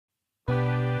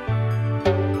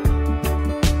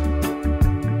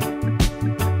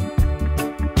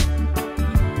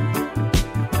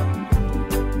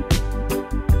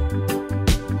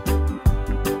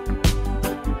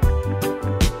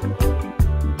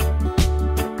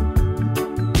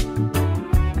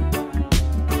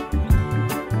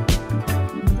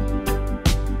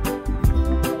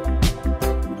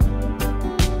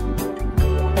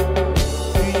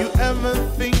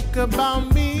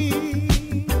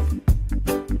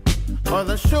or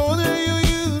the shoulder you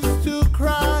used to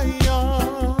cry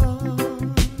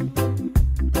on.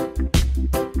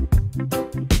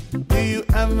 Do you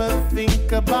ever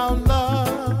think about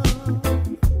love,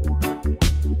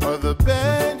 or the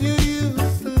bed you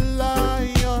used to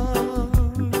lie on?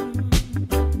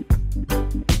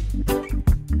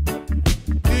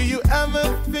 Do you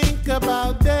ever think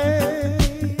about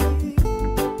days,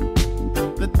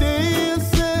 the day you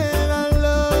said I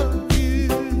love you?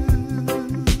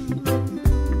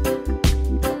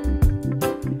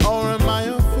 Or am I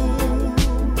a fool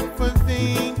for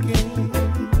thinking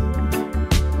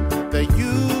that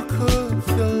you could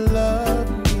still love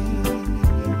me?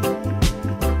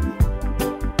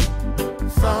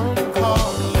 Some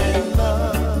call it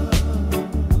love,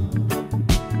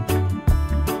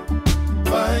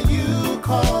 but you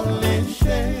call it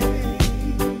shame.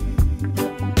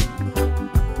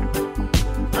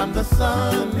 I'm the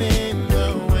sun in the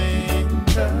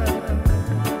winter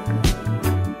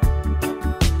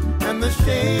and the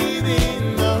shade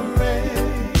in the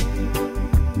rain,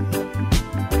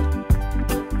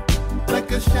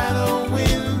 like a shadow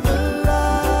in the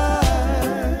light.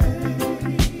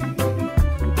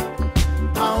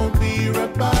 I'll be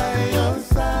right by your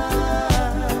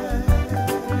side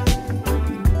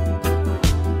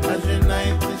as your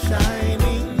night is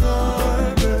shining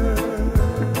harder,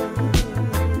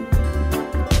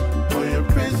 or you're a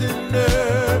prisoner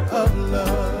of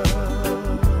love.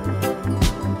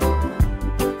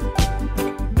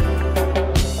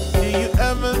 Do you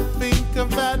ever think of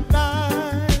that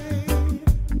night,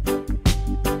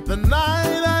 the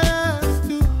night I asked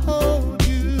to hold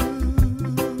you,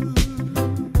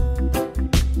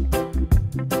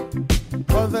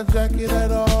 or the jacket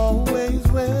I'd always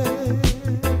wear?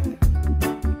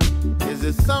 Is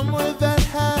it somewhere that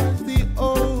has the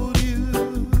old you?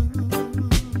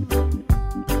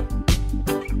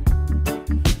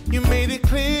 You made it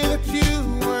clear that you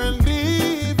weren't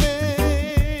leaving,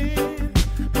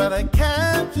 but I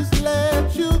can't just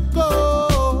let you go.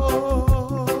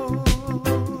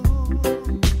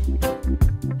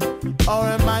 Or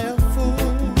am I a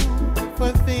fool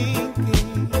for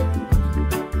thinking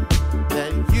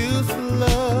that you still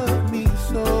love me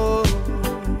so?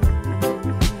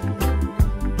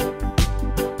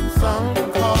 Some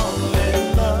call it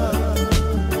love,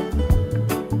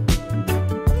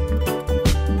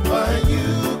 but you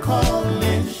call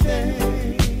it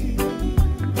shame.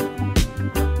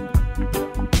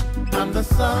 I'm the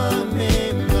sun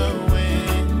in the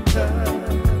winter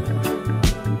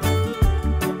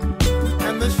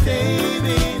and the shade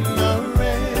in the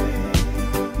rain,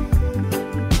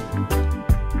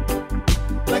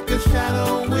 like a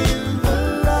shadow in the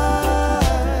light.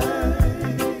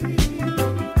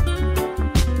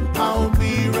 I'll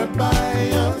be right by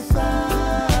your side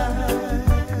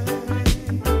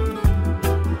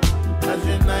as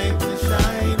your night is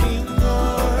shining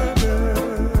harder,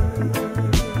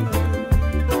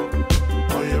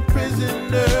 or you're a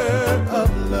prisoner of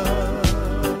love.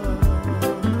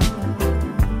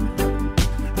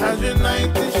 As your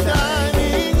night is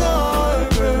shining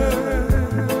harder,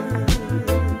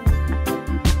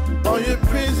 or you're a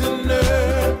prisoner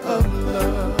of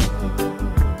love.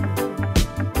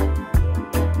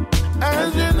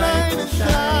 As your night is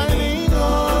shining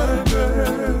harder,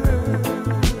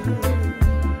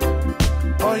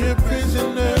 or you're a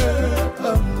prisoner